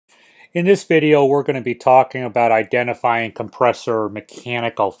In this video, we're going to be talking about identifying compressor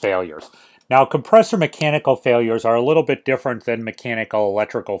mechanical failures. Now, compressor mechanical failures are a little bit different than mechanical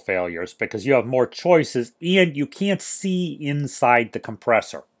electrical failures because you have more choices and you can't see inside the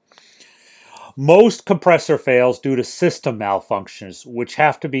compressor. Most compressor fails due to system malfunctions, which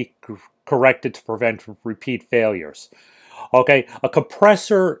have to be corrected to prevent repeat failures. Okay, a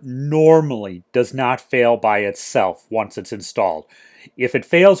compressor normally does not fail by itself once it's installed. If it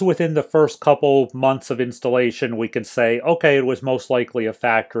fails within the first couple months of installation, we can say, okay, it was most likely a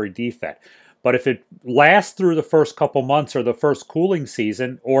factory defect. But if it lasts through the first couple months or the first cooling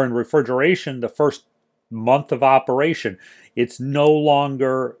season, or in refrigeration, the first month of operation, it's no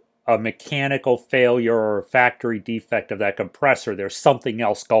longer a mechanical failure or a factory defect of that compressor. There's something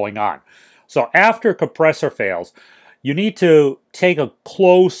else going on. So after a compressor fails, you need to take a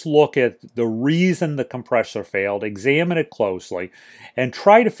close look at the reason the compressor failed, examine it closely, and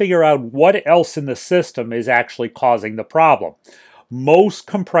try to figure out what else in the system is actually causing the problem. Most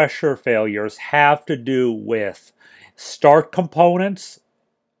compressor failures have to do with start components,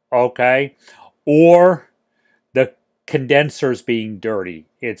 okay, or the condensers being dirty.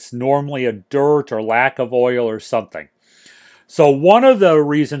 It's normally a dirt or lack of oil or something. So one of the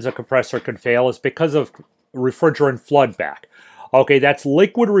reasons a compressor can fail is because of refrigerant floodback. Okay, that's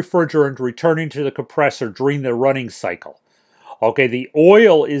liquid refrigerant returning to the compressor during the running cycle. Okay, the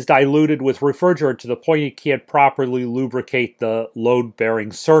oil is diluted with refrigerant to the point you can't properly lubricate the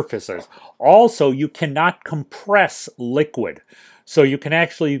load-bearing surfaces. Also, you cannot compress liquid. So you can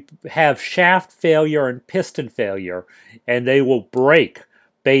actually have shaft failure and piston failure, and they will break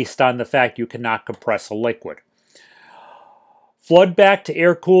based on the fact you cannot compress a liquid. Floodback to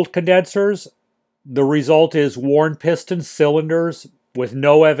air-cooled condensers. The result is worn piston cylinders with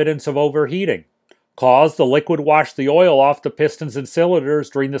no evidence of overheating. Cause: the liquid washed the oil off the pistons and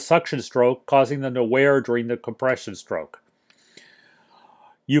cylinders during the suction stroke, causing them to wear during the compression stroke.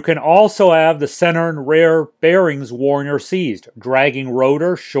 You can also have the center and rear bearings worn or seized, dragging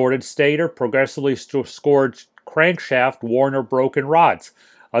rotor, shorted stator, progressively scored crankshaft, worn or broken rods.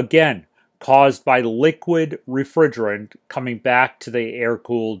 Again, caused by liquid refrigerant coming back to the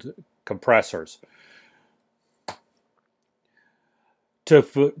air-cooled compressors.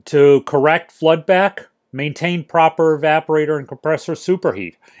 To correct floodback, maintain proper evaporator and compressor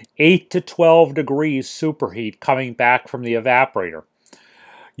superheat. 8 to 12 degrees superheat coming back from the evaporator.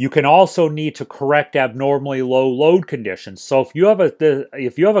 You can also need to correct abnormally low load conditions. So if you have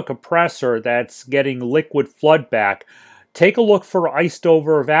a compressor that's getting liquid floodback, take a look for iced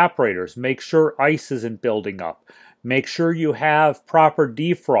over evaporators. Make sure ice isn't building up. Make sure you have proper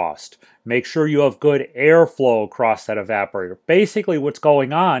defrost. Make sure you have good airflow across that evaporator. Basically, what's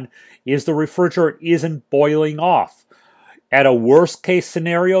going on is the refrigerant isn't boiling off. At a worst case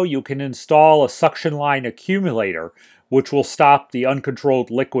scenario, you can install a suction line accumulator, which will stop the uncontrolled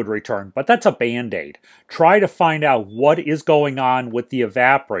liquid return. But that's a band-aid. Try to find out what is going on with the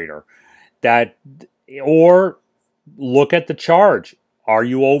evaporator. Or look at the charge. Are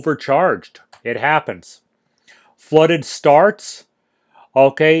you overcharged? It happens. Flooded starts,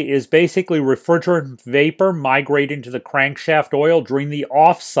 okay, is basically refrigerant vapor migrating to the crankshaft oil during the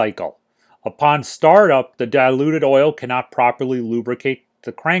off cycle. Upon startup, the diluted oil cannot properly lubricate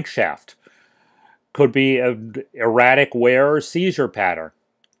the crankshaft. Could be an erratic wear or seizure pattern.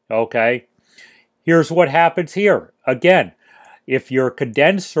 Okay, here's what happens here. Again, if your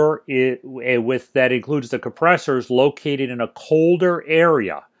condenser that includes the compressor is located in a colder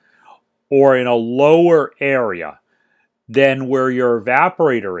area or in a lower area than where your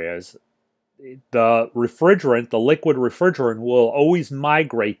evaporator is, the liquid refrigerant will always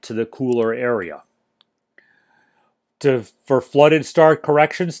migrate to the cooler area. For flooded start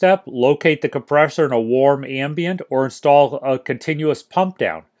correction step, locate the compressor in a warm ambient or install a continuous pump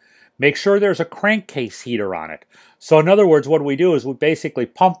down. Make sure there's a crankcase heater on it. So in other words, what we do is we basically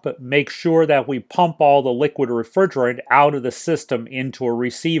make sure that we pump all the liquid refrigerant out of the system into a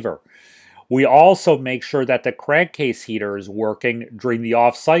receiver. We also make sure that the crankcase heater is working during the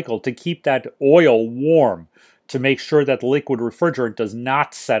off cycle to keep that oil warm, to make sure that the liquid refrigerant does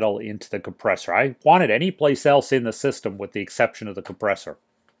not settle into the compressor. I want it anyplace else in the system with the exception of the compressor.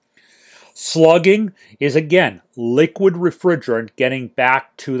 Slugging is, again, liquid refrigerant getting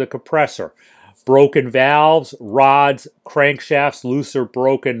back to the compressor. Broken valves, rods, crankshafts, loose or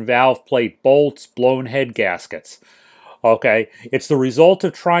broken valve plate bolts, blown head gaskets. Okay, it's the result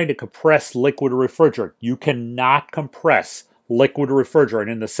of trying to compress liquid refrigerant. You cannot compress liquid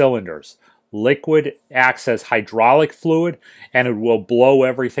refrigerant in the cylinders. Liquid acts as hydraulic fluid and it will blow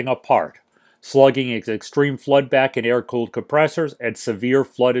everything apart. Slugging is extreme floodback in air-cooled compressors and severe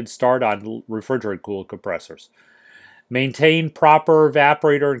flooded start on refrigerant-cooled compressors. Maintain proper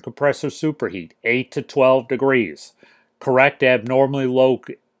evaporator and compressor superheat, 8 to 12 degrees. Correct abnormally low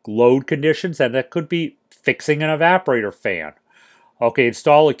load conditions, and that could be fixing an evaporator fan. Okay,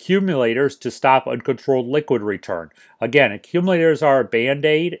 install accumulators to stop uncontrolled liquid return. Again, accumulators are a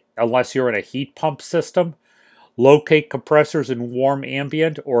band-aid unless you're in a heat pump system. Locate compressors in warm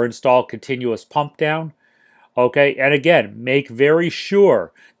ambient or install continuous pump down. Okay, and again, make very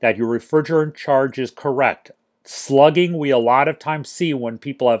sure that your refrigerant charge is correct. Slugging, we a lot of times see when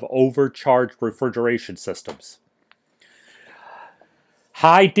people have overcharged refrigeration systems.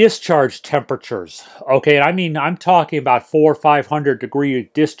 High discharge temperatures. Okay, I mean, I'm talking about 400 or 500 degree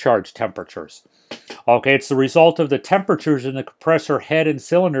discharge temperatures. Okay, it's the result of the temperatures in the compressor head and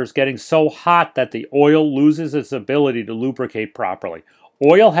cylinders getting so hot that the oil loses its ability to lubricate properly.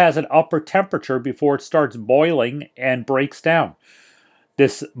 Oil has an upper temperature before it starts boiling and breaks down.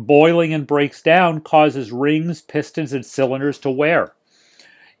 This boiling and breaks down causes rings, pistons, and cylinders to wear.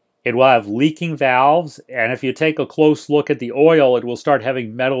 It will have leaking valves, and if you take a close look at the oil, it will start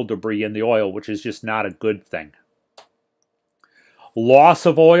having metal debris in the oil, which is just not a good thing. Loss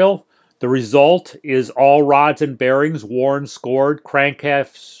of oil. The result is all rods and bearings worn, scored, crankcase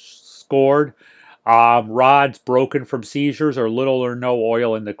scored, rods broken from seizures, or little or no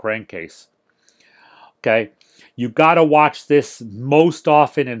oil in the crankcase. Okay, you've got to watch this most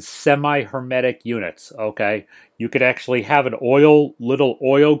often in semi-hermetic units. Okay, you could actually have an little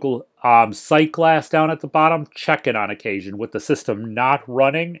oil sight glass down at the bottom. Check it on occasion with the system not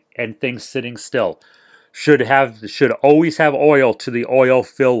running and things sitting still. Should always have oil to the oil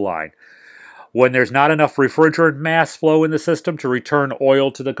fill line. When there's not enough refrigerant mass flow in the system to return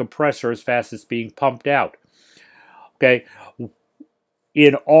oil to the compressor as fast as it's being pumped out. Okay,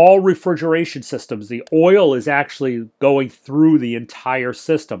 in all refrigeration systems, the oil is actually going through the entire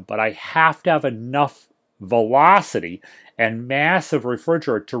system, but I have to have enough velocity and mass of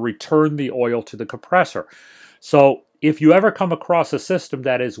refrigerant to return the oil to the compressor. So if you ever come across a system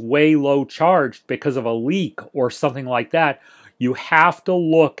that is way low charged because of a leak or something like that, you have to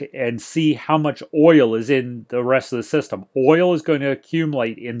look and see how much oil is in the rest of the system. Oil is going to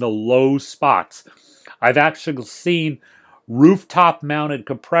accumulate in the low spots. I've actually seen rooftop mounted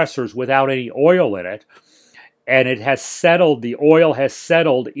compressors without any oil in it, and the oil has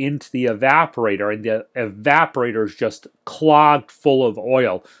settled into the evaporator, and the evaporator is just clogged full of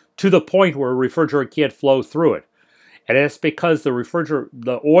oil to the point where refrigerant can't flow through it. And it's because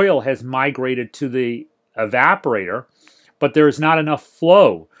the oil has migrated to the evaporator, but there is not enough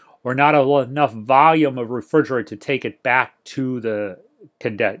flow or not enough volume of refrigerant to take it back to the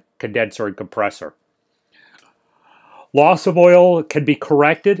condenser and compressor. Loss of oil can be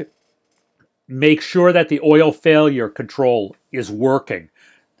corrected. Make sure that the oil failure control is working.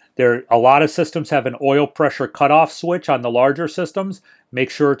 A lot of systems have an oil pressure cutoff switch on the larger systems. Make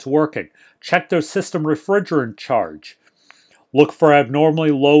sure it's working. Check their system refrigerant charge. Look for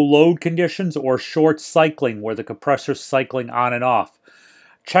abnormally low load conditions or short cycling where the compressor is cycling on and off.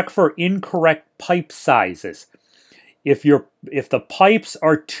 Check for incorrect pipe sizes. If the pipes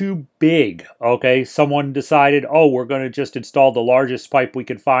are too big, okay, someone decided, oh, we're going to just install the largest pipe we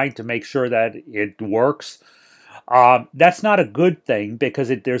can find to make sure that it works. That's not a good thing because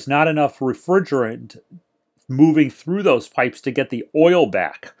there's not enough refrigerant moving through those pipes to get the oil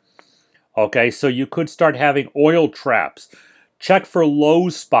back. Okay, so you could start having oil traps. Check for low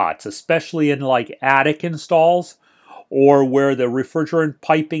spots, especially in like attic installs or where the refrigerant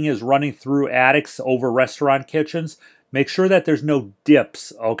piping is running through attics over restaurant kitchens. Make sure that there's no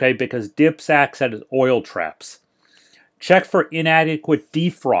dips, okay, because dips act as oil traps. Check for inadequate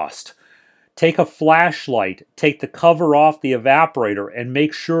defrost. Take a flashlight, take the cover off the evaporator, and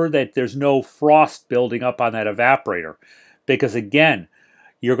make sure that there's no frost building up on that evaporator. Because again,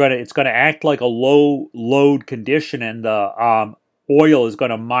 it's going to act like a low load condition, and the oil is going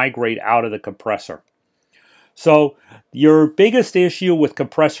to migrate out of the compressor. So your biggest issue with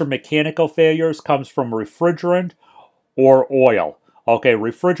compressor mechanical failures comes from refrigerant or oil. Okay,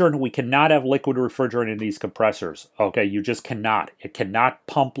 refrigerant, we cannot have liquid refrigerant in these compressors. Okay, you just cannot. It cannot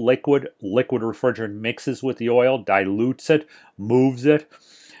pump liquid. Liquid refrigerant mixes with the oil, dilutes it, moves it.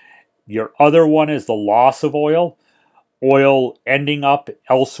 Your other one is the loss of oil. Oil ending up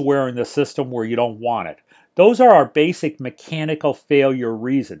elsewhere in the system where you don't want it. Those are our basic mechanical failure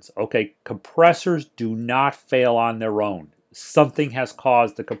reasons. Okay, compressors do not fail on their own. Something has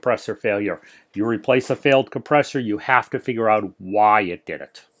caused the compressor failure. You replace a failed compressor, you have to figure out why it did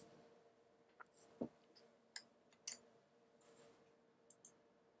it.